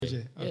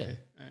Okay. Yeah. All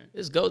right.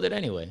 Just go with it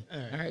anyway.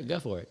 right. All right,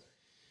 go for it.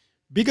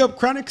 Big up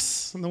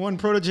Chronix and the one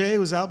protege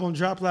whose album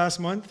dropped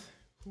last month.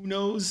 Who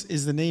Knows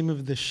is the name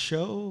of the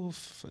show.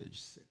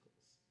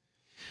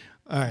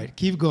 All right,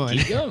 keep going.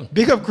 Keep going.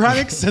 Big up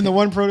Chronix and the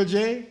one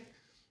protege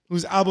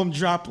whose album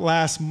dropped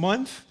last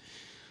month.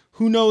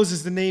 Who Knows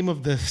is the name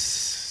of the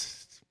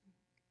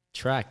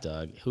Track,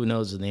 dog. Who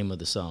knows the name of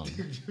the song?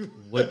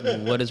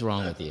 What is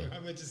wrong with you? I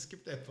meant to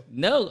skip that part.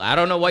 No, I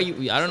don't know why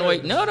you. I don't know why.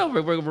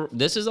 No.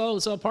 This is all.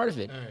 It's all part of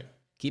it. All right.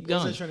 Keep What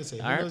going. was I trying to say?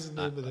 Who All right. knows the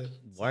name of the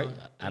Why, song?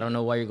 I don't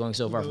know why you're going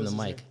so far from the knows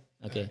his mic. name?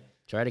 Okay,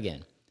 try it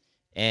again.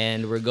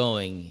 And we're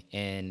going.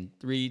 And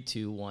 3,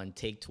 2, 1.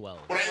 Take 12.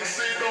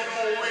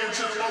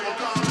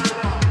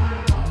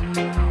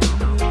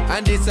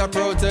 And it's a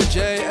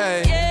protege,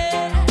 eh?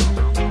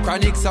 Yeah,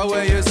 Chronics are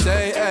where you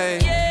say, eh?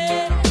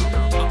 yeah,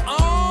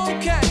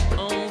 Okay.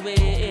 oh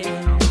yeah,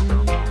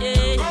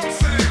 yeah.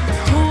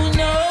 Who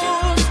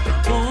knows?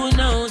 Who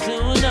knows?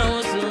 Who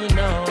knows? Who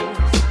knows?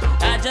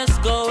 I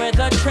just go where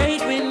the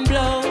trade wind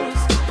blows,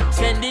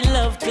 sending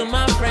love to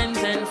my friends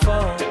and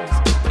foes.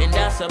 And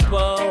I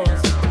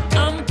suppose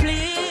I'm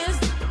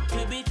pleased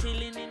to be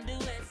chilling in the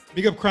West.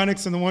 Big up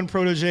Chronix and the one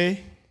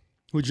protege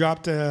who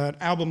dropped an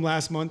album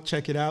last month.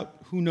 Check it out.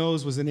 Who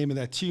Knows was the name of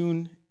that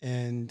tune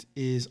and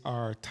is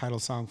our title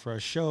song for our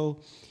show.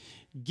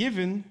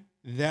 Given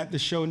that the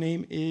show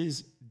name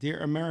is Dear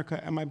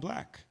America, Am I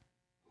Black?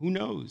 Who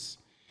knows?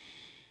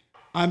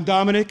 I'm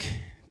Dominic.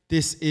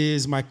 This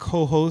is my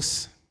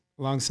co-host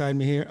alongside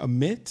me here,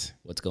 Amit.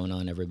 What's going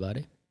on,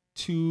 everybody?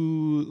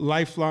 Two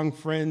lifelong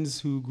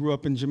friends who grew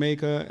up in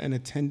Jamaica and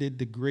attended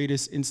the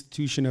greatest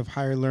institution of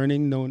higher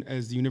learning known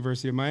as the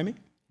University of Miami.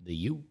 The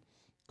U.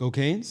 Go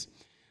Canes.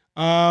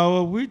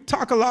 We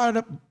talk a lot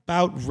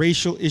about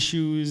racial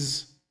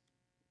issues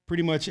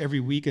pretty much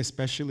every week,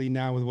 especially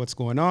now with what's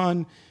going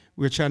on.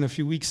 We were chatting a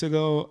few weeks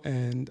ago,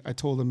 and I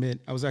told Amit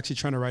I was actually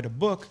trying to write a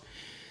book,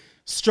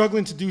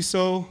 struggling to do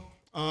so,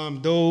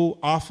 though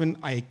often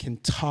I can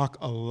talk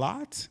a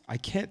lot. I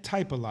can't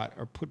type a lot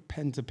or put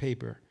pen to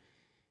paper.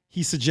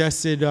 He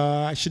suggested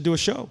I should do a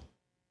show.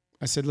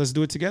 I said, let's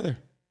do it together.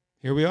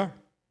 Here we are.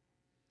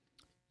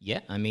 Yeah,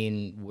 I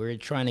mean, we're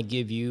trying to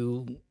give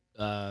you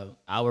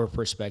our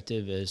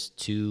perspective as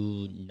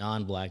two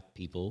non-black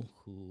people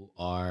who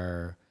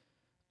are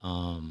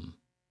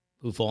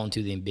who fall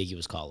into the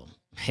ambiguous column,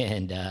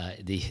 and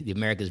the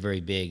America is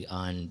very big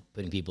on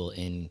putting people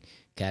in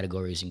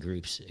categories and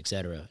groups,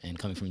 etc. And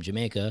coming from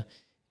Jamaica,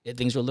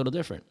 things are a little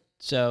different.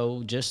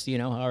 So just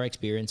how our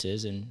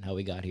experiences and how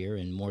we got here,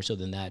 and more so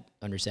than that,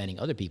 understanding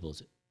other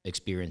people's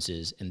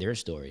experiences and their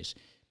stories.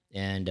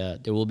 And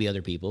there will be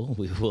other people.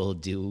 We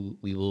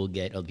will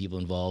get other people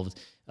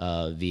involved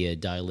via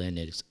dial-in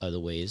and other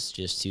ways,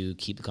 just to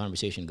keep the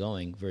conversation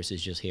going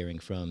versus just hearing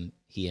from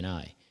he and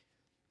I.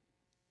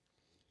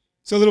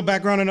 So a little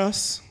background on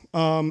us.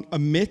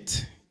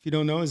 Amit, if you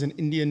don't know, is an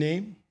Indian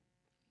name.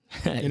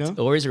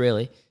 Or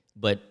Israeli,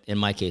 but in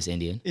my case,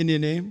 Indian.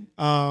 Indian name.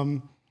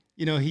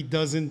 He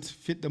doesn't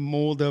fit the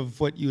mold of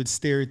what you would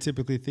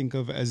stereotypically think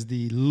of as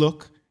the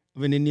look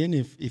of an Indian.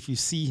 If you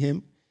see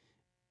him,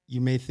 you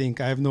may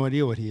think, I have no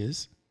idea what he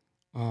is.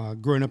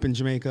 Growing up in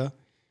Jamaica,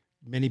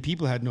 many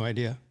people had no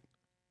idea.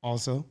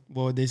 Also,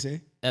 what would they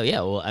say? Oh, yeah.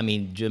 Well, I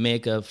mean,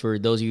 Jamaica, for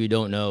those of you who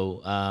don't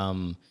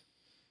know,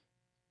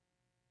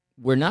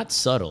 we're not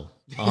subtle.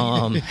 You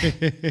know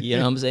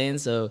what I'm saying?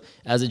 So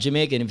as a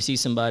Jamaican, if you see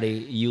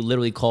somebody, you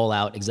literally call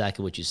out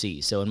exactly what you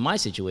see. So in my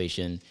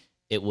situation,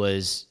 it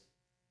was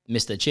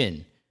Mr.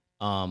 Chin.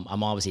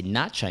 I'm obviously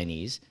not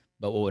Chinese,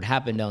 but what would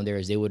happen down there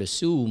is they would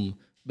assume,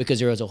 because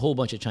there was a whole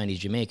bunch of Chinese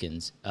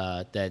Jamaicans,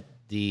 that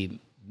the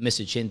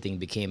Mr. Chin thing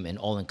became an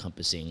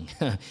all-encompassing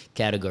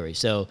category.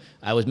 So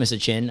I was Mr.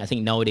 Chin. I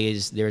think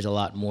nowadays there's a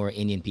lot more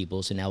Indian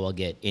people, so now I'll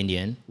get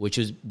Indian, which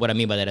is what I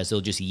mean by that is they'll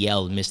just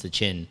yell Mr.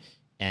 Chin,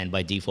 and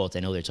by default I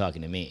know they're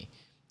talking to me.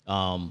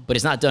 But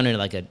it's not done in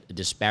like a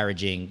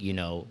disparaging,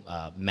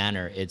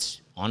 manner.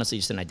 It's honestly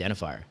just an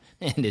identifier,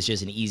 and it's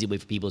just an easy way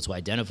for people to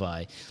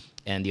identify.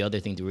 And the other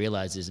thing to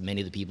realize is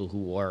many of the people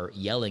who are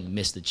yelling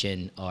Mr.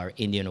 Chin are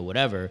Indian or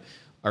whatever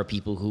are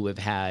people who have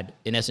had,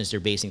 in essence, they're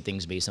basing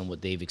things based on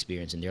what they've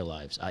experienced in their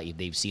lives. I.e.,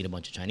 they've seen a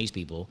bunch of Chinese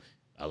people.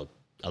 I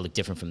look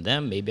different from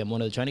them. Maybe I'm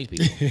one of the Chinese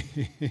people.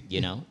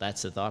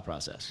 That's the thought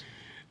process.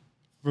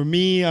 For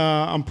me,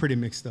 I'm pretty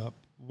mixed up.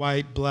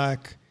 White,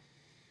 black,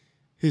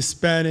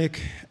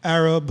 Hispanic,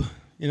 Arab,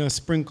 a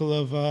sprinkle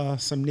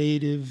of some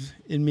native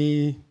in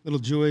me, little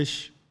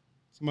Jewish,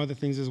 some other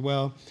things as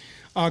well.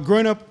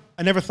 Growing up,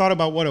 I never thought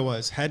about what it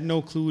was. Had no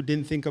clue,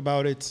 didn't think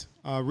about it,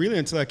 really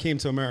until I came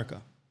to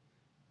America.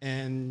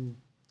 And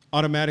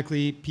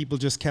automatically, people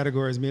just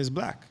categorized me as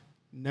black.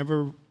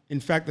 Never,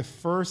 in fact, the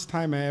first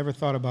time I ever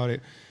thought about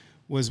it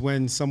was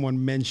when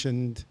someone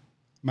mentioned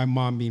my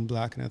mom being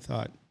black, and I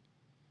thought,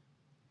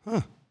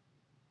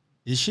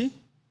 is she?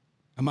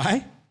 Am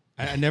I?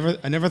 I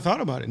never thought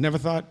about it. Never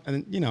thought,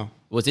 and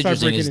What's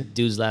interesting is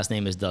dude's last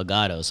name is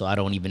Delgado, so I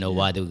don't even know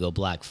why they would go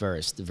black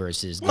first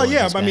versus. Well,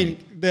 yeah, Hispanic.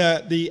 but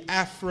I mean the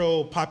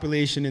Afro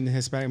population in the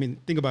Hispanic. I mean,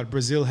 think about it.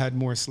 Brazil had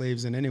more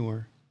slaves than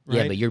anywhere,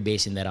 right? Yeah, but you're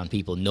basing that on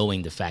people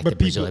knowing the fact But that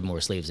Brazil people- had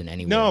more slaves than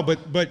anywhere. No,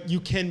 but you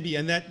can be,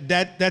 and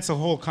that's a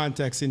whole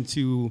context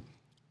into,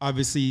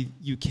 obviously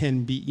you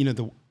can be,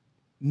 the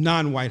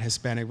non-white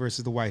Hispanic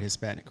versus the white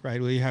Hispanic,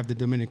 right? Well, you have the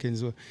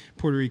Dominicans or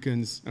Puerto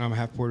Ricans, and I'm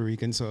half Puerto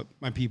Rican, so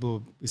my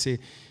people would say,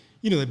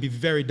 they'd be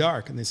very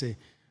dark, and they say,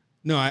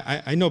 no,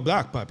 I know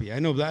black, papi. I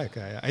know black.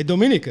 I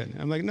Dominican.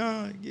 I'm like,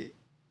 no, you're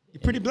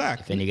pretty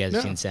black. If any of you guys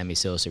have No. seen Sammy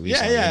Sosa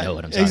recently, you know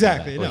what I'm talking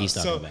exactly. about. What No. he's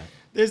talking So about.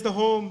 there's the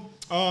whole,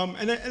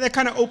 and that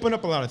kind of opened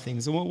up a lot of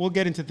things. And we'll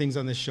get into things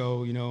on this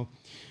show,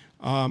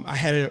 I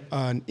had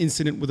an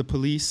incident with the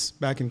police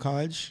back in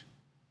college.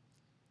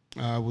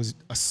 Was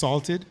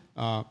assaulted,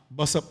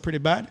 bust up pretty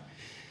bad.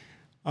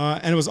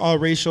 And it was all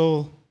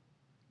racial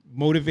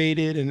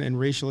motivated and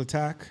racial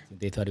attack.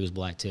 They thought he was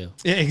black too.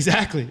 Yeah,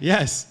 exactly.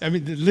 Yes. I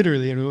mean,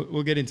 literally, and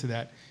we'll get into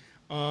that.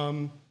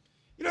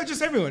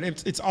 Just everyone.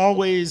 It's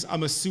always,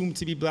 I'm assumed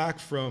to be black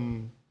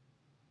from,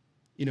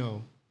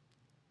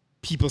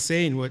 people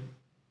saying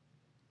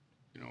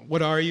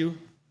what are you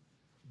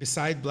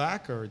beside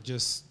black, or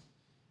just,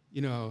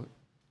 I don't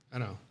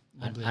know.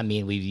 I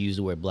mean, we've used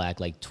the word black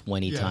like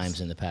 20 Yes.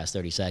 times in the past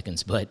 30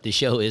 seconds, but the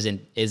show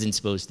isn't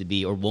supposed to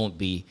be or won't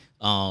be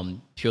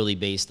purely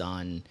based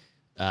on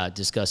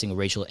discussing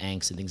racial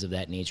angst and things of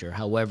that nature.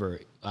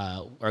 However,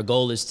 our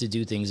goal is to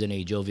do things in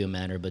a jovial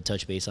manner, but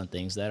touch base on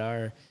things that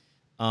are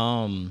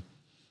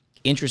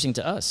interesting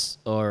to us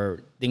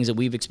or things that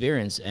we've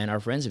experienced and our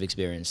friends have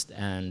experienced,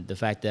 and the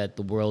fact that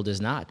the world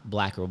is not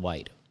black or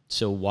white.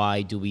 So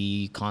why do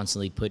we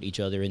constantly put each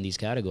other in these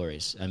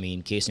categories? I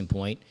mean, case in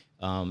point,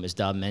 as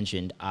Dom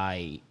mentioned,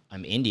 I'm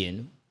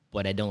Indian,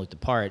 but I don't look the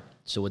part.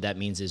 So what that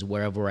means is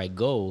wherever I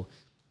go,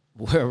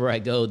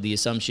 the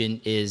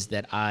assumption is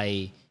that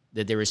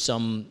there is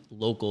some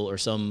local or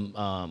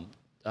some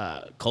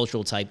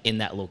cultural type in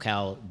that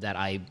locale that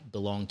I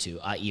belong to.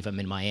 I.e., if I'm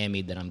in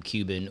Miami, then I'm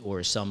Cuban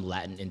or some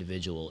Latin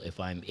individual. If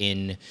I'm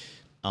in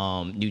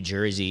New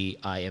Jersey,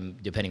 I am,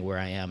 depending where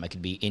I am, I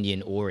could be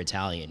Indian or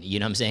Italian. You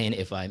know what I'm saying?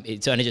 And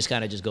it just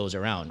kind of just goes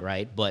around,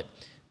 right? But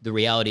the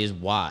reality is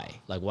why?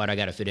 Like, why do I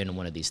got to fit into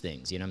one of these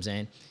things? You know what I'm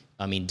saying?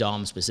 I mean,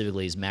 Dom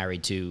specifically is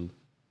married to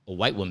a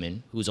white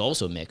woman who's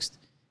also mixed.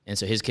 And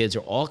so his kids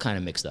are all kind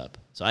of mixed up.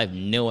 So I have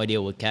no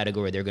idea what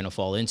category they're going to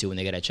fall into when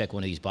they got to check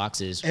one of these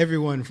boxes.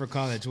 Everyone for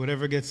college,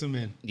 whatever gets them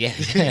in. Yeah,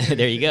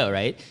 there you go,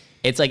 right?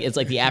 It's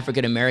like the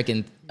African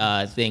American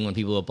thing when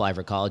people apply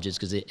for colleges,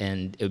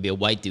 and it would be a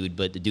white dude,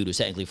 but the dude was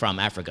technically from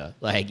Africa,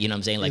 like, you know what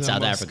I'm saying, like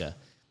South Africa.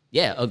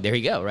 Yeah, oh, there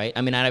you go, right?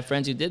 I mean, I have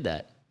friends who did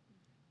that,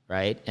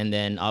 right? And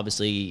then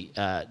obviously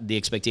the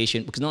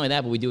expectation, because not only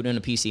that, but we do it in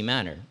a PC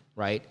manner,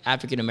 right?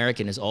 African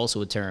American is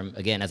also a term,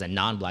 again, as a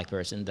non-black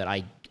person that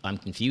I'm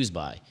confused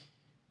by,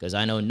 because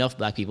I know enough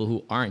black people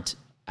who aren't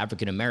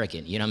African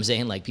American. You know what I'm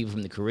saying? Like people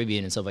from the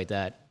Caribbean and stuff like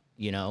that,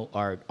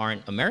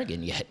 aren't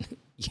American yet.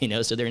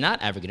 So they're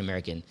not African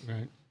American.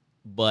 Right.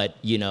 But,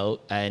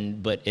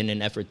 but in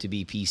an effort to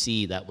be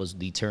PC, that was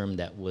the term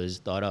that was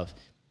thought of.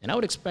 And I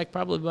would expect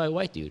probably by a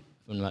white dude.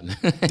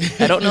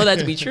 I don't know that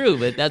to be true,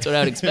 but that's what I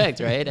would expect,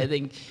 right? I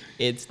think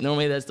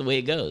normally that's the way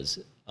it goes.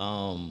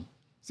 So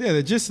yeah,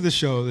 the gist of the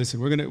show, listen,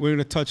 we're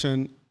gonna touch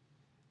on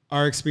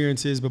our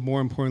experiences, but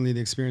more importantly,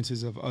 the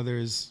experiences of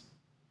others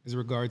as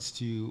regards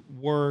to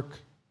work,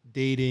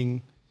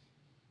 dating,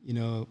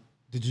 the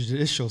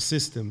judicial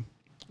system,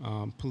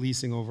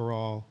 policing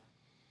overall.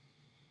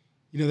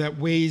 That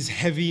weighs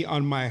heavy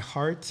on my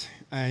heart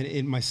and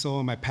in my soul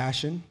and my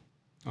passion.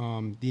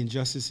 The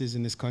injustices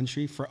in this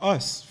country. For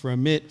us, for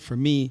Amit, for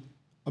me,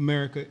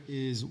 America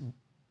is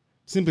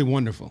simply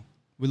wonderful.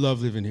 We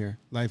love living here.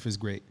 Life is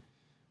great.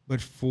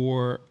 But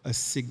for a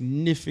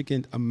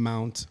significant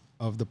amount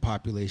of the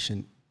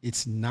population,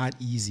 it's not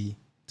easy,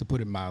 to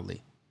put it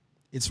mildly.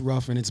 It's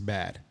rough and it's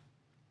bad.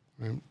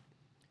 Right?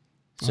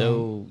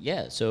 So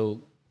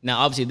now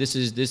obviously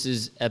this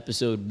is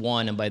episode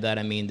 1, and by that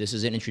I mean this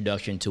is an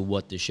introduction to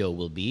what the show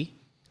will be.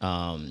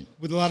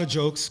 With a lot of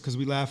jokes, because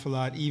we laugh a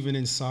lot, even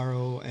in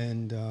sorrow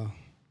and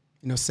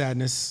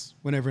sadness.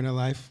 Whenever in our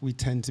life, we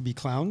tend to be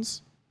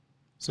clowns.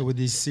 So with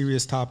these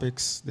serious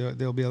topics,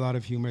 there'll be a lot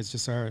of humor. It's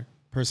just our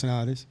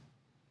personalities.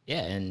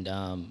 Yeah, and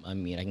I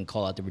mean, I can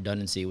call out the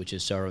redundancy, which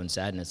is sorrow and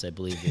sadness. I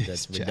believe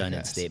that's a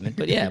redundant statement.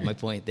 But yeah, my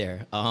point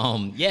there.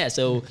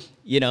 So,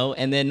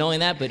 and then knowing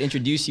that, but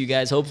introduce you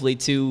guys hopefully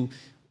to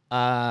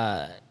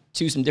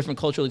some different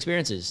cultural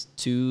experiences,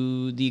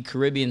 to the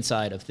Caribbean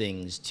side of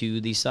things, to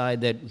the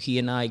side that he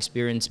and I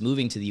experienced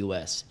moving to the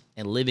U.S.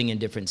 and living in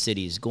different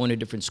cities, going to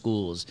different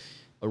schools,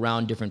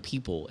 around different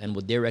people, and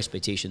what their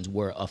expectations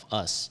were of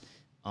us,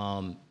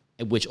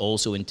 which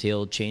also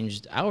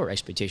changed our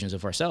expectations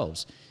of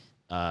ourselves.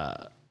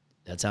 That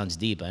sounds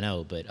deep, I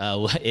know, but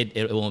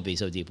it won't be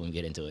so deep when we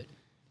get into it.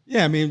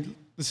 Yeah, I mean,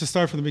 let's just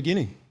start from the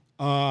beginning.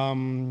 You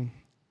want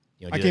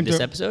to do it this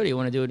episode, or you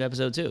want to do it in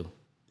episode 2?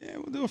 Yeah,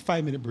 we'll do a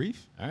 5-minute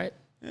brief. All right.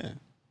 Yeah.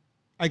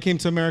 I came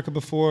to America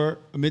before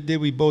Amit did.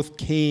 We both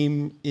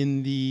came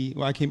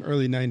I came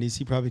early 90s.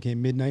 He probably came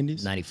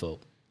mid-90s. 94.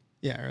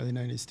 Yeah, early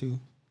 90s too.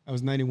 I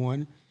was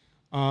 91.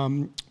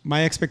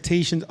 My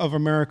expectations of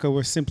America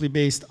were simply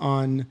based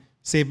on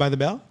Saved by the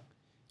Bell,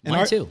 and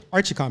Mine too.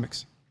 Archie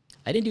comics.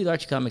 I didn't do the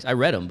Archie comics. I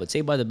read them, but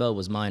Saved by the Bell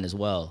was mine as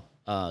well.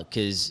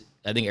 Because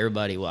I think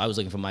everybody, I was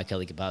looking for My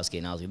Kelly Kapowski,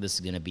 and I was like, this is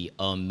going to be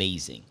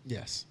amazing.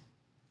 Yes,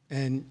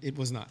 and it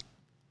was not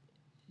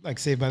like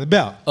Saved by the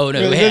Bell. Oh, no.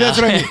 Really, Yeah. that's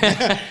what I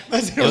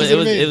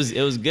mean.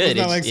 It was good. It's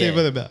not like Saved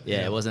by the Bell.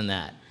 Yeah, it wasn't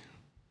that.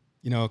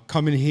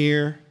 Coming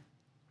here,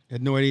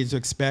 had no idea what to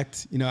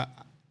expect.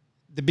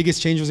 The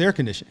biggest change was air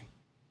conditioning.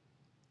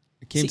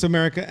 I came to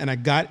America and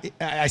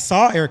I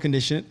saw air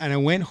conditioning and I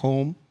went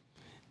home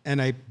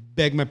and I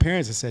begged my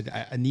parents. I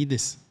said, I need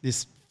this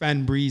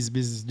fan breeze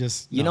business.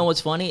 Just You know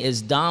what's funny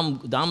is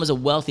Dom was a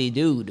wealthy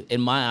dude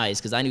in my eyes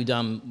because I knew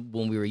Dom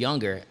when we were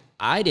younger.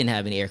 I didn't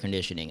have any air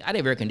conditioning. I didn't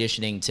have air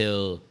conditioning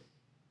till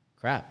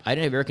I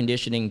didn't have air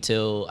conditioning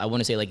till I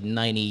want to say like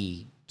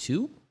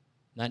 92,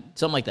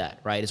 something like that.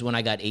 Right, is when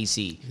I got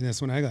AC. And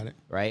that's when I got it.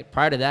 Right.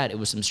 Prior to that, it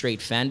was some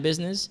straight fan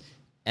business.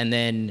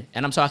 And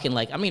I'm talking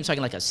like, I'm even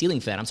talking like a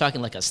ceiling fan. I'm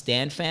talking like a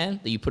stand fan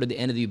that you put at the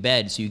end of your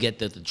bed so you get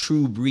the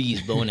true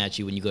breeze blowing at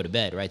you when you go to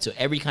bed, right? So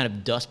every kind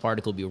of dust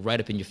particle will be right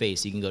up in your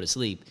face so you can go to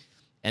sleep.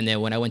 And then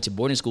when I went to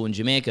boarding school in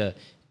Jamaica,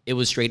 it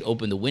was straight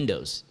open the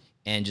windows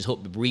and just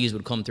hope the breeze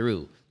would come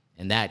through.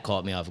 And that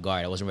caught me off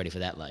guard. I wasn't ready for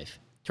that life.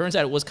 Turns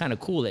out it was kind of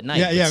cool at night.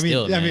 Yeah. I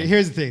mean,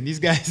 here's the thing: these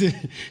guys are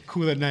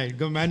cool at night.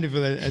 Go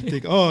Mandeville, I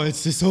think, oh,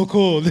 it's just so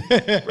cold.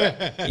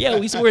 Yeah,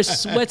 we used to wear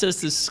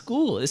sweaters to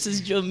school. This is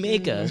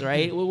Jamaica,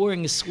 right? We're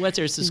wearing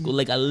sweaters to school,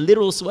 like a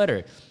literal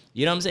sweater.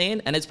 You know what I'm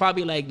saying? And it's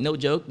probably like, no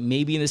joke,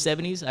 maybe in the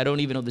 70s. I don't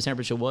even know what the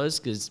temperature was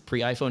because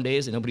pre-iPhone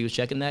days and nobody was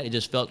checking that. It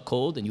just felt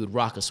cold and you would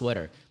rock a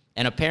sweater.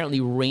 And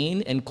apparently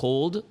rain and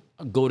cold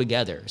go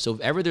together. So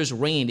if ever there's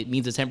rain, it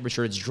means the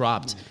temperature has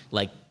dropped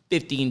like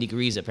 15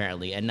 degrees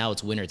apparently, and now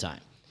it's wintertime.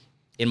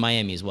 In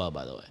Miami as well,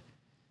 by the way.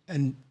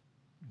 And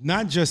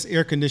not just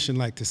air conditioned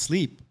like to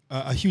sleep.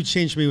 A huge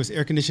change for me was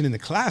air conditioning in the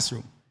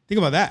classroom. Think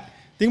about that.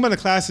 Think about the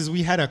classes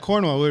we had at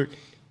Cornwall where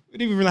we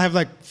didn't even really have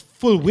like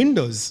full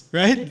windows,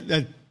 right?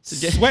 A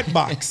sweat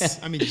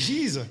box. I mean,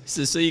 Jesus.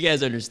 So you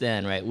guys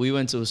understand, right? We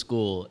went to a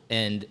school,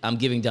 and I'm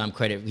giving Dom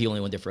credit. He only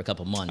went there for a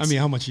couple months. I mean,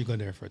 how much you go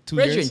there for? 2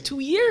 years? 2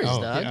 years,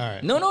 Oh, dog. yeah, all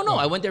right. No. Oh.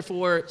 I went there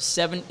for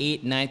 7th,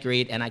 8th, 9th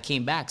grade, and I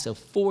came back. So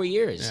 4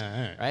 years,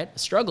 Yeah, all right? I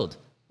struggled.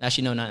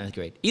 Actually, no, not 9th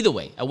grade. Either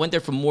way, I went there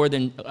for more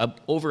than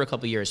over a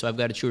couple years, so I've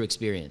got a true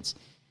experience.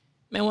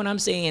 Man, when I'm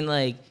saying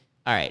like,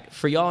 all right,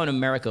 for y'all in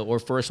America or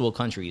first world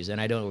countries,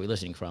 and I don't know where you're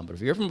listening from, but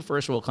if you're from a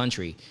first world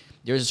country,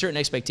 there's a certain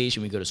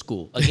expectation when you go to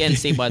school. Again,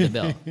 Saved by the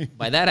Bell.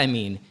 By that I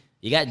mean,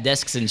 you got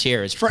desks and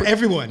chairs. For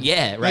everyone.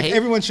 Yeah, right? Like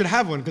everyone should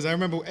have one because I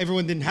remember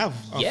everyone didn't have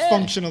a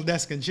functional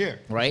desk and chair.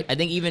 Right? I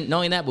think even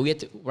knowing that, but we had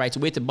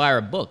to buy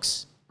our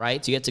books.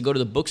 Right, so you had to go to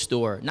the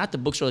bookstore, not the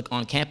bookstore like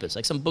on campus,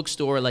 like some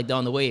bookstore like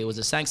down the way. It was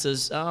a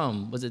Sanksa's.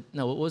 Was it?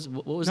 No, what was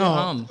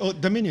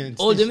it? Dominion.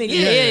 Oh, Dominion.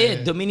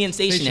 Yeah. Dominion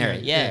Stationery.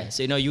 Stationery. Yeah.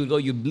 So you would go,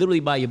 you literally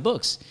buy your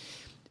books,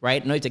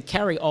 right? No, you had to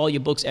carry all your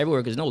books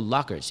everywhere because there's no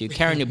lockers. So you're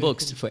carrying your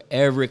books for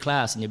every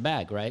class in your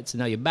bag, right? So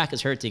now your back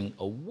is hurting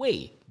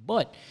away,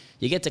 but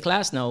you get to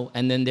class now,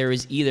 and then there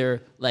is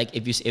either like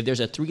if there's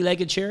a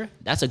 3-legged chair,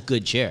 that's a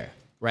good chair.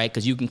 Right,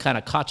 because you can kind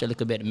of catch a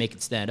little bit and make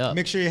it stand up.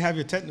 Make sure you have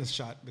your tetanus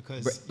shot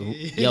because...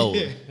 Yo,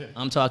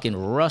 I'm talking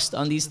rust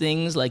on these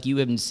things like you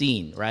haven't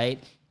seen, right?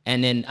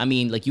 And then, I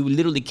mean, like you would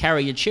literally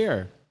carry your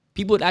chair.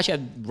 People would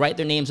actually write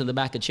their names on the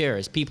back of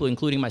chairs, people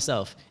including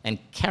myself, and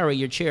carry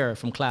your chair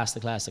from class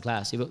to class to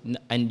class.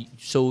 And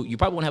so you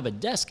probably won't have a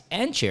desk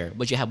and chair,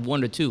 but you have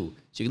 1 or 2.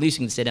 So at least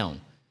you can sit down.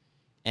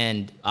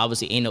 And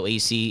obviously ain't no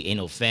AC,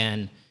 ain't no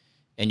fan,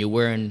 and you're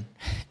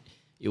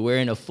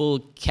wearing a full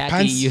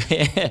khaki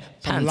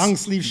pants. Long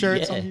sleeve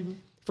shirts. Yeah.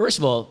 First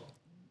of all,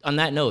 on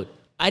that note,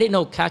 I didn't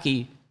know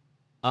khaki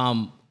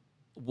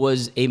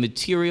was a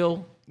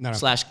material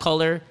 /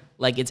 color.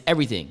 Like it's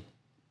everything.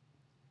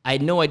 I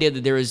had no idea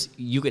that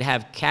you could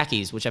have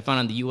khakis, which I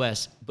found in the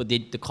U.S., but the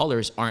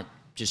colors aren't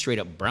just straight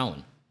up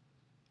brown.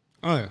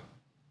 Oh yeah.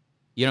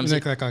 You know what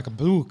I'm saying? Like a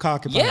blue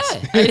khaki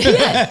pants.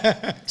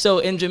 Yeah. So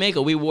in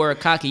Jamaica, we wore a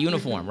khaki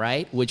uniform,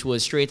 right? Which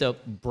was straight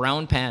up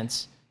brown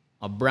pants,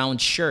 a brown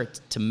shirt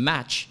to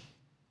match,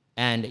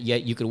 and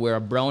yet you could wear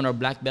a brown or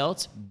black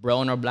belt,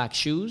 brown or black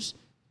shoes,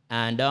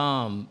 and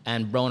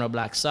brown or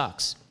black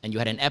socks, and you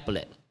had an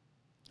epaulet.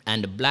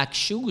 And the black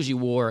shoes you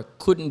wore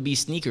couldn't be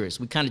sneakers.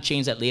 We kind of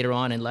changed that later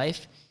on in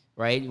life,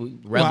 right?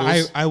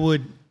 Rebels. Well,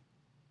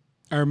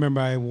 I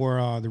remember I wore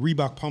the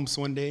Reebok pumps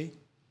one day,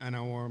 and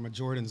I wore my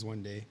Jordans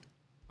one day.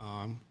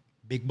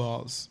 Big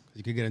balls.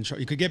 You could get in trouble.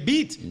 You could get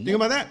beat. Think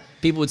about that.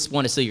 People would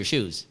want to steal your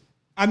shoes.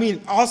 I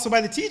mean, also by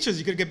the teachers,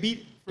 you could get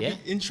beat.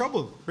 In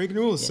trouble, breaking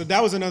rules. Yeah. So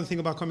that was another thing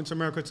about coming to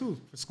America too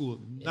for school,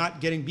 not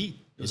getting beat.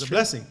 It was a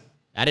blessing.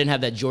 I didn't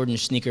have that Jordan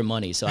sneaker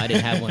money, so I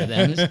didn't have one of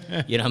them.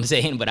 You know what I'm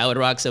saying? But I would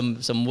rock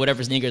some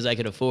whatever sneakers I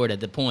could afford at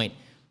the point.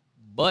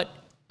 But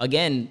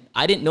again,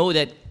 I didn't know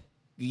that,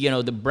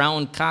 the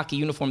brown khaki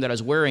uniform that I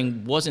was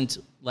wearing wasn't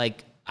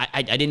like,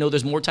 I didn't know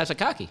there's more types of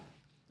khaki.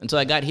 Until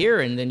I got here,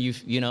 and then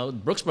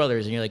Brooks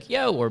Brothers, and you're like,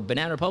 yo, or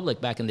Banana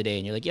Republic back in the day,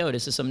 and you're like, yo,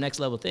 this is some next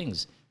level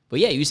things. But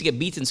yeah, you used to get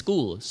beats in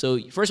school. So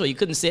first of all, you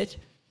couldn't sit.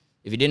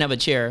 If you didn't have a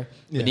chair,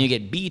 but then you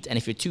get beat, and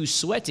if you're too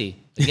sweaty,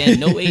 again,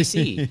 no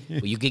AC,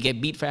 well, you could get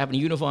beat for having a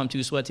uniform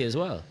too sweaty as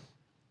well.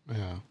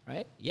 Yeah.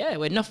 Right? Yeah,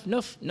 well, enough.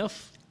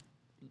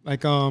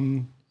 Like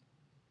the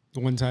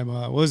one time,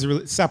 what was it?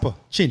 Sapo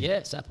Chin.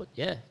 Yeah, Sapo.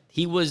 Yeah,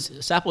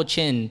 Sapo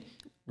Chin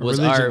was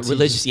religion our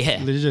teacher.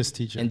 Religious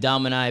teacher. And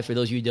Dom and I, for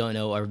those of you who don't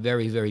know, are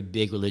very, very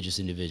big religious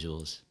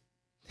individuals.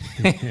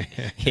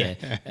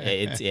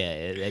 It's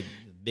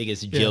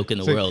biggest joke in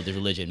the world is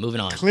religion.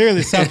 Moving on.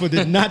 Clearly, Sapo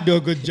did not do a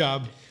good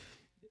job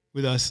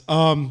with us.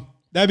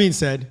 That being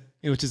said,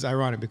 which is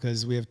ironic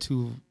because we have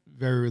two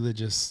very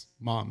religious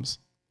moms.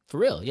 For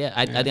real, yeah.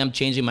 I think I'm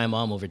changing my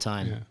mom over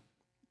time. Yeah.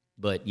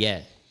 But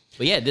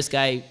this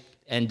guy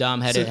and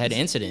Dom had an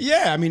incident.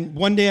 Yeah, I mean,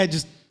 one day I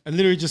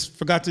literally just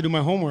forgot to do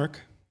my homework.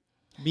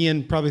 Me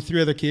and probably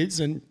 3 other kids,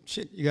 and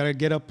shit, you gotta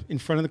get up in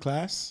front of the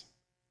class,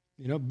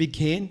 big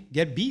cane,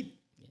 get beat.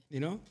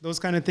 Those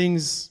kind of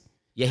things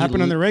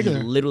happen on the regular.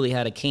 He literally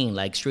had a cane,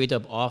 like straight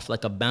up off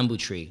like a bamboo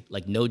tree,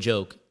 like no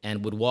joke,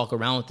 and would walk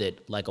around with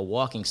it like a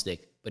walking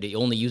stick, but he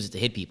only used it to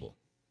hit people.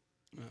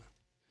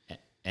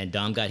 And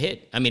Dom got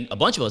hit. I mean, a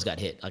bunch of us got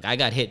hit. Like I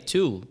got hit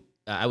too.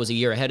 I was a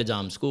year ahead of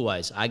Dom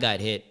school-wise. I got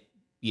hit,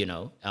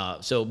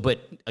 but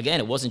again,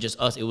 it wasn't just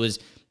us. It was,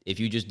 if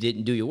you just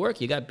didn't do your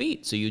work, you got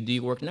beat. So you do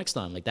your work next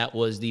time. Like that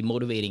was the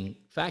motivating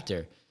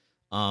factor.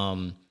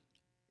 Dom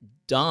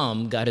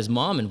got his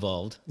mom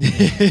involved.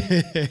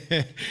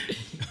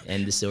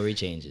 And the story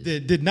changes.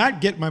 Did not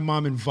get my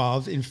mom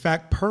involved. In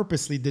fact,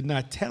 purposely did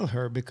not tell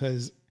her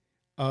because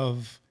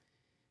of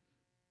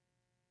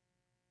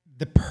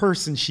the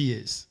person she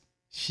is.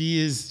 She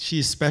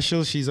is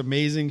special. She's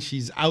amazing.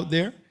 She's out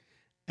there.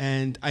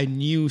 And I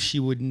knew she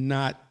would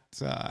not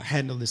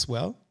handle this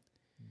well.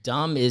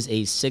 Dom is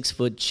a 6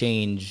 foot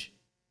change,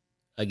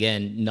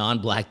 again,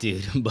 non-black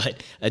dude,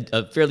 but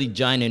a fairly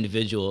giant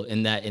individual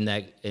in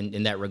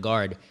that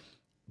regard.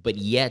 But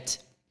yet,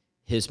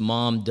 his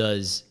mom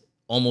does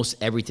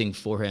almost everything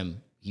for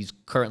him. He's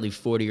currently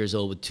 40 years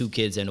old with 2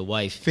 kids and a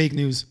wife. Fake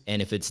news.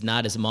 And if it's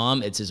not his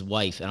mom, it's his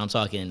wife. And I'm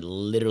talking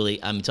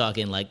literally. I'm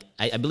talking like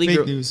I believe.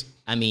 Fake news.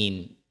 I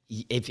mean,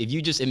 if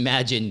you just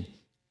imagine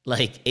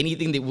like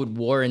anything that would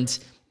warrant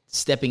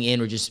stepping in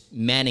or just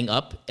manning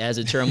up, as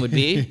a term would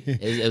be,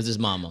 it was his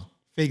mama.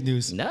 Fake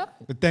news. No.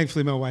 But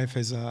thankfully, my wife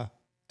has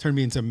turned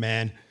me into a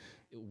man.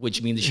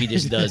 Which means she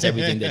just does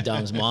everything that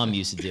Dom's mom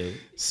used to do.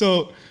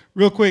 So,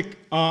 real quick,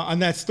 on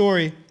that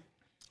story,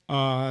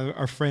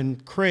 our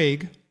friend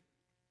Craig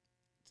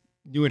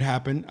knew it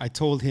happened. I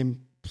told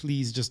him,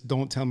 please just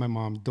don't tell my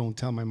mom. Don't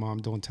tell my mom.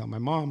 Don't tell my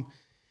mom.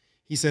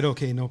 He said,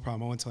 okay, no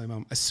problem. I won't tell my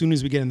mom. As soon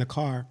as we get in the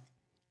car,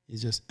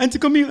 he's just, Auntie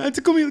Camille,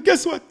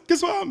 guess what?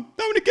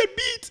 Dominic get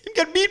beat. He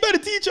got beat by the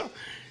teacher.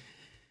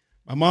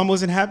 My mom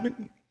wasn't happy.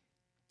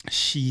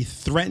 She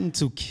threatened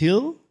to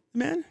kill the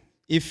man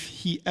if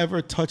he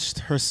ever touched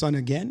her son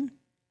again.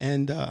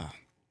 And, I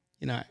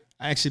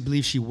actually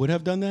believe she would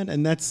have done that.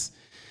 And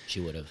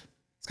she would have.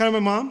 It's kind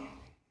of my mom,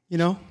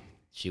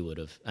 She would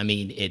have. I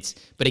mean,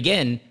 but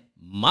again,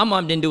 my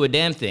mom didn't do a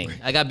damn thing.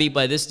 I got beat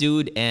by this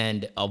dude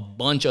and a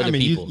bunch of other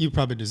people. You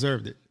probably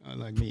deserved it,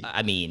 like me.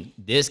 I mean,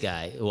 this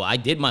guy, well, I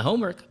did my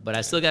homework, but I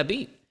still got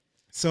beat.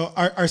 So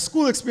our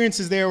school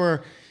experiences there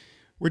were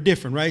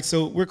different, right?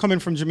 So we're coming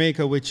from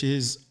Jamaica, which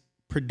is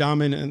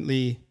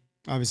predominantly,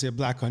 obviously, a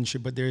black country,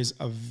 but there's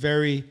a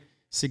very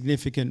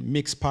significant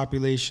mixed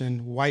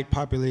population, white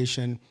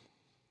population,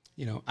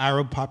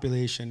 Arab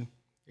population.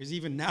 There's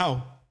even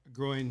now a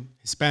growing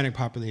Hispanic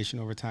population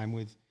over time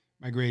with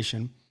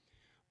migration.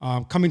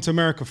 Coming to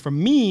America, for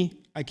me,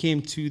 I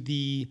came to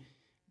the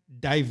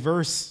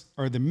diverse,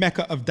 or the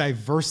mecca of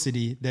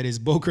diversity that is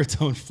Boca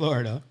Raton,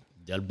 Florida.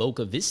 Del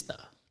Boca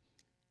Vista.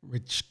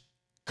 Which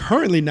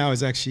currently now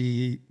is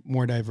actually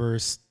more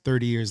diverse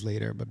 30 years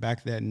later. But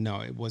back then,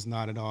 no, it was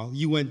not at all.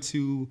 I went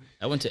to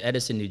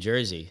Edison, New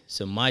Jersey.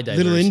 So my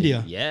diversity. Little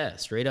India. Yeah,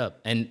 straight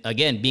up. And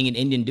again, being an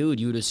Indian dude,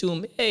 you would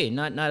assume, hey,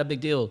 not a big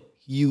deal.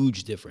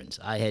 Huge difference.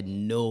 I had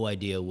no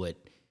idea what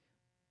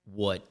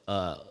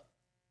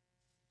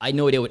I had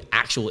no idea what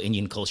actual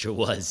Indian culture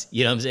was.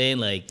 You know what I'm saying?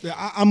 Like,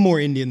 I'm more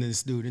Indian than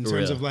this dude in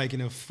terms of like,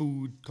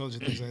 food, culture,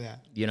 things like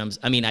that. You know what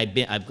I'm saying? I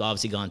mean, I've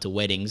obviously gone to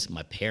weddings.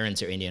 My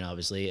parents are Indian,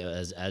 obviously,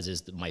 as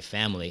is my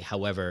family.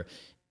 However,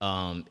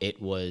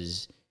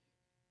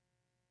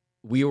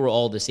 we were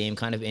all the same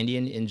kind of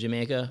Indian in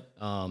Jamaica.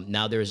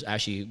 Now there's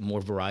actually more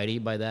variety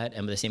by that.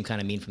 And the same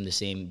kind of mean from the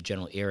same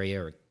general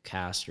area or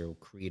caste or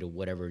creed or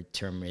whatever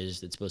term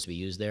is that's supposed to be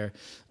used there.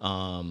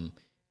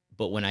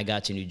 But when I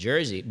got to New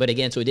Jersey, but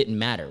again, so it didn't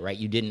matter, right?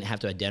 You didn't have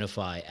to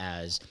identify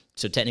as,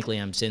 so technically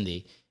I'm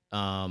Sindhi,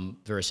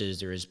 versus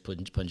there is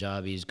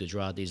Punjabis,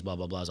 Gujaratis, blah,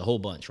 blah, blah, a whole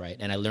bunch, right?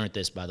 And I learned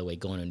this, by the way,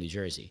 going to New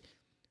Jersey.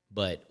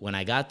 But when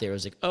I got there, it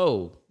was like,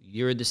 oh,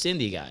 you're the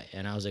Sindhi guy.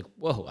 And I was like,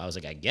 whoa. I was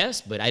like, I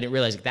guess, but I didn't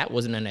realize that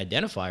wasn't an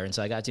identifier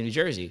until I got to New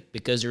Jersey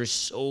because there's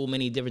so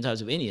many different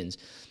types of Indians.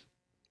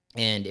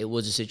 And it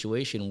was a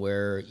situation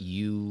where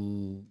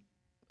you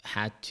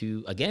had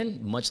to, again,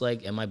 much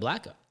like am I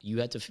black? You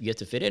had to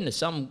fit into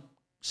some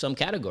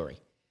category.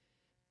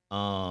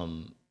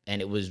 And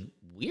it was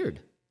weird.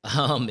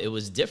 It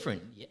was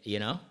different, you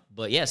know.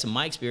 But yeah, so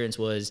my experience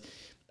was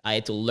I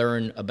had to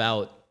learn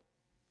about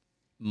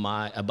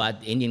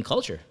Indian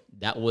culture.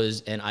 That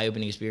was an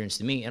eye-opening experience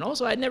to me. And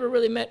also, I'd never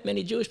really met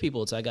many Jewish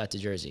people until I got to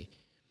Jersey.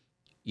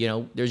 You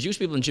know, there's Jewish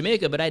people in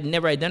Jamaica, but I'd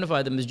never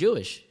identified them as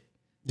Jewish.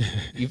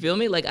 You feel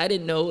me? Like, I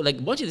didn't know, like,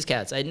 a bunch of these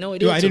cats, I had no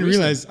idea. Dude, I didn't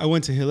realize I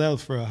went to Hillel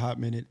for a hot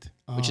minute.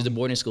 Which is a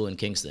boarding school in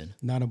Kingston.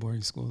 Not a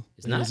boarding school.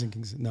 It's not? It is in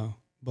Kingston, no.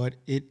 But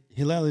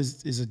Hillel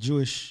is a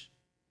Jewish,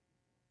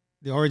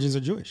 the origins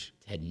are Jewish.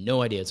 Had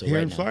no idea. So Here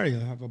right in now. Florida, you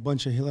have a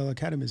bunch of Hillel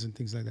academies and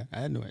things like that.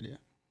 I had no idea.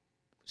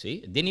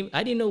 See?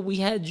 I didn't know we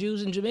had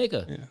Jews in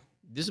Jamaica. Yeah.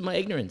 This is my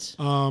ignorance.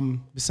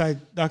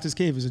 Beside Doctor's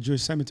Cave is a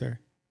Jewish cemetery.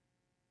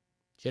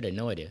 Shit, I had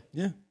no idea.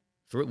 Yeah.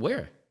 For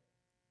where?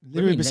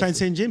 Literally beside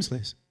St. James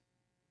Place.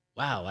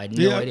 Wow, I had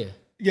no idea.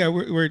 Yeah,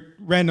 we're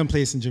random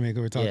place in Jamaica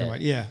we're talking Yeah.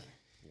 about. Yeah.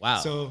 Wow.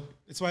 So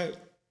it's why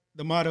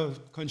the motto,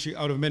 country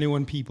out of many,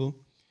 one people.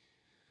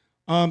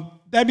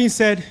 That being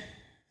said,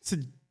 it's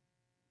an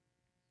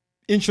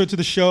intro to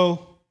the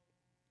show.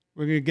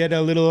 We're going to get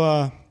a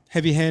little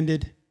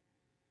heavy-handed,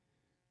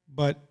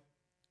 but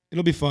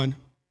it'll be fun.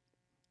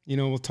 You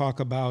know, we'll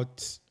talk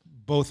about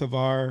both of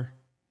our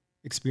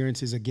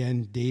experiences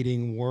again,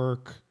 dating,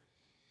 work,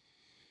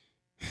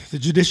 the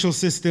judicial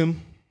system.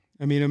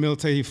 I mean, Amit will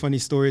tell you funny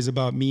stories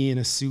about me in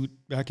a suit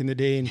back in the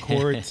day in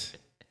court,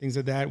 things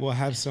like that. We'll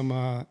have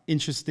some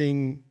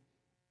interesting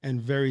and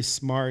very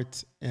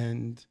smart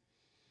and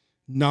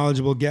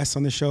knowledgeable guests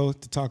on the show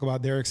to talk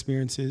about their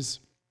experiences.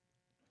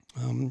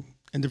 And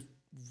to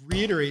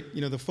reiterate,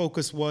 you know, the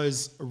focus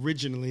was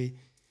originally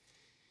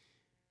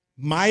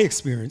my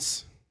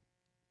experience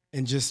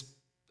and just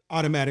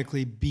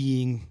automatically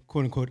being,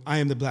 quote unquote, I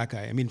am the black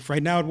guy. I mean,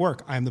 right now at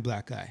work, I am the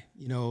black guy.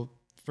 You know,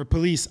 for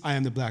police, I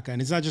am the black guy.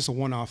 And it's not just a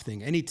one-off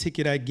thing. Any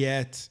ticket I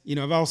get, you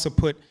know, I've also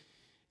put,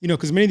 you know,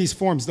 because many of these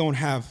forms don't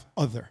have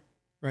other,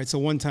 right? So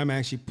one time I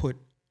actually put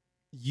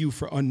you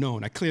for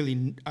unknown.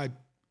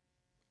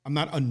 I'm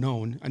not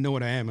unknown. I know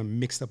what I am. I'm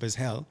mixed up as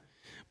hell.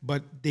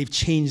 But they've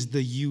changed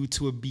the U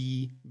to a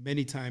B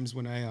many times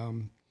when I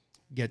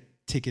get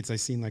tickets. I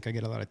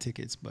get a lot of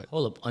tickets. But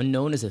hold up,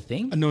 unknown is a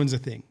thing? Unknown's a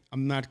thing.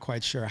 I'm not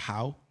quite sure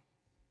how,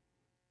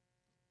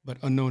 but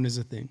unknown is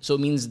a thing. So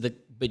it means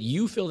but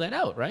you fill that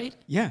out, right?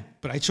 Yeah,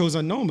 but I chose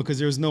unknown because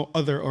there's no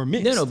other or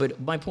mixed. No,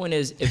 but my point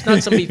is, if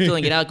not somebody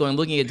filling it out, going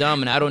looking at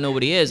Dom and I don't know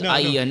what he is,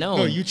 i.e. unknown.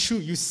 No, you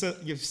choose. You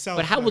self.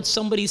 But how would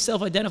somebody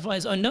self-identify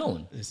as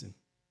unknown? Listen.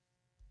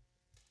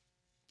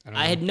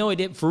 I had no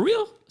idea. For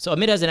real? So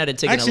Amit hasn't had a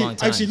ticket in a long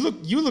time. Actually,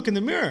 look in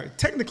the mirror.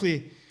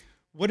 Technically,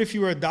 what if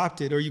you were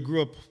adopted or you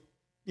grew up,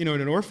 you know,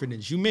 in an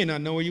orphanage? You may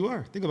not know where you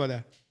are. Think about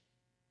that.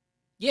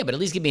 Yeah, but at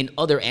least give me an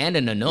other and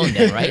an unknown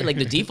then, right? Like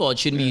the default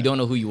shouldn't be you don't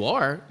know who you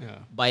are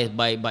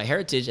by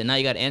heritage, and now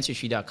you got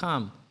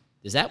Ancestry.com.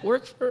 Does that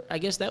work for? I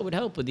guess that would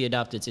help with the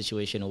adopted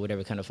situation or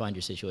whatever, kind of find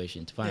your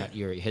situation to find out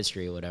your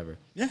history or whatever.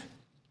 Yeah,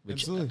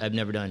 which absolutely. I've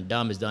never done.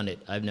 Dom has done it.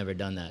 I've never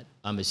done that.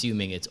 I'm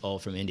assuming it's all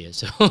from India,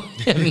 so I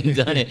haven't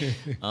done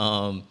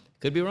it.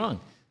 Could be wrong.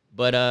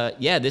 But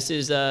yeah, this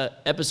is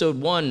episode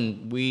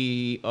 1.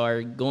 We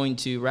are going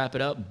to wrap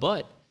it up,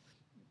 but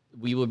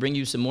we will bring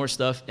you some more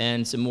stuff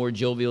and some more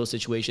jovial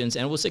situations,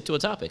 and we'll stick to a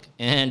topic.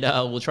 And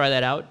we'll try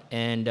that out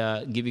and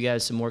give you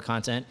guys some more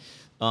content.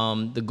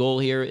 The goal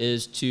here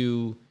is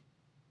to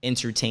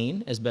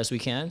entertain as best we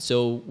can.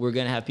 So we're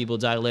going to have people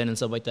dial in and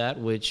stuff like that,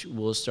 which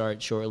will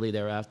start shortly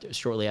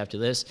after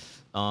this.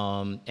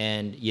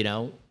 And, you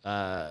know,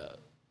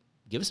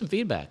 give us some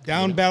feedback.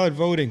 Down ballot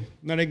voting.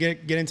 Not to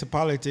get into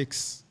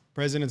politics,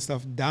 president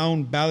stuff.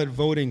 Down ballot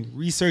voting.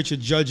 Research your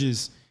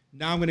judges.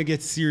 Now I'm going to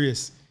get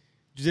serious.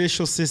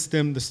 Judicial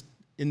system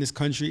in this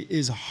country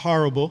is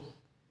horrible.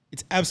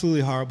 It's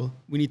absolutely horrible.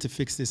 We need to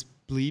fix this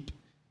bleep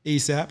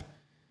ASAP.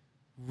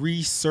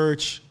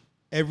 Research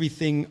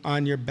everything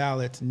on your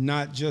ballot,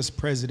 not just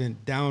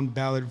president. Down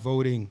ballot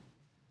voting.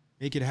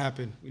 Make it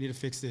happen. We need to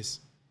fix this.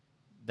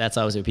 That's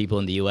obviously people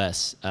in the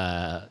U.S.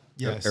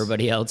 Yes.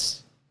 Everybody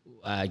else,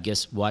 I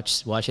guess,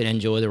 watch it and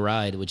enjoy the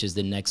ride, which is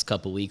the next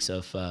couple weeks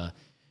of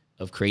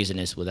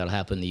craziness that'll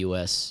happen in the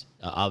U.S.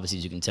 Obviously,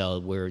 as you can tell,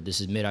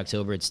 this is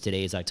mid-October.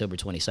 Today is October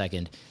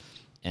 22nd,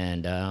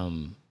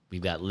 and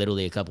we've got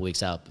literally a couple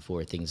weeks out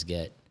before things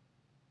get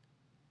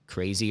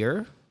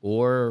crazier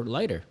or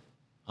lighter.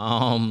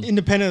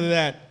 Independent of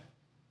that,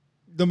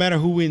 no matter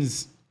who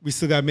wins, we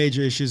still got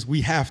major issues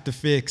we have to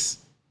fix.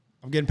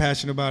 I'm getting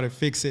passionate about it.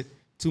 Fix it.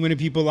 Too many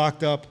people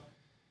locked up,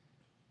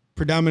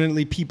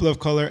 predominantly people of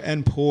color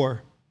and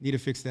poor. Need to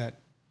fix that.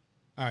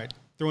 All right,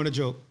 throw in a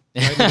joke.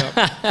 Lighten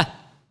it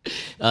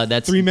up.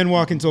 That's 3 men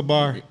walk into a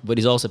bar. But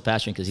he's also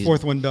passionate because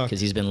fourth one duck. because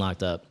he's been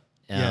locked up.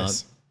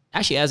 Yes.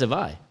 Actually, as have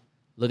I.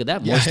 Look at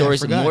that. Yeah,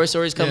 More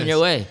stories coming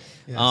your way.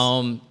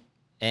 Yes.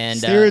 And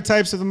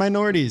stereotypes of the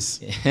minorities.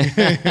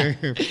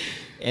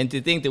 and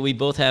to think that we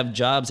both have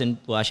jobs and,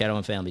 well, actually, I don't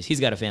have families.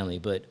 He's got a family,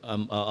 but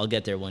I'll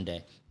get there one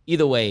day.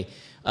 Either way,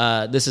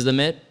 this is the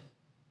Mit.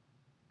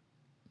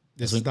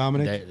 This is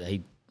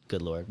Dominic.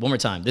 Good Lord. One more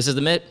time. This is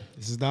the Mit.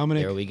 This is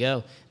Dominic. There we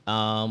go.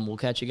 We'll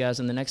catch you guys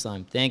in the next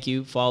time. Thank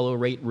you. Follow,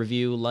 rate,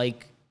 review,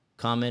 like,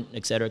 comment,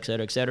 et cetera, et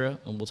cetera, et cetera.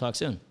 And we'll talk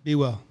soon. Be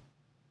well.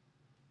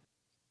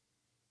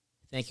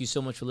 Thank you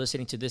so much for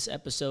listening to this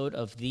episode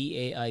of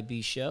The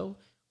AIB Show.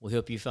 We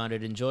hope you found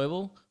it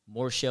enjoyable.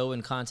 More show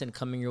and content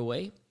coming your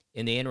way.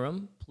 In the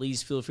interim,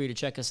 please feel free to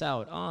check us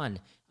out on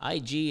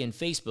IG and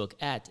Facebook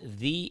at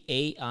The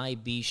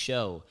AIB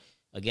Show.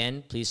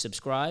 Again, please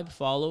subscribe,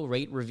 follow,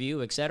 rate,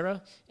 review,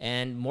 etc.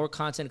 And more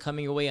content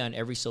coming your way on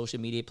every social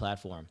media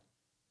platform.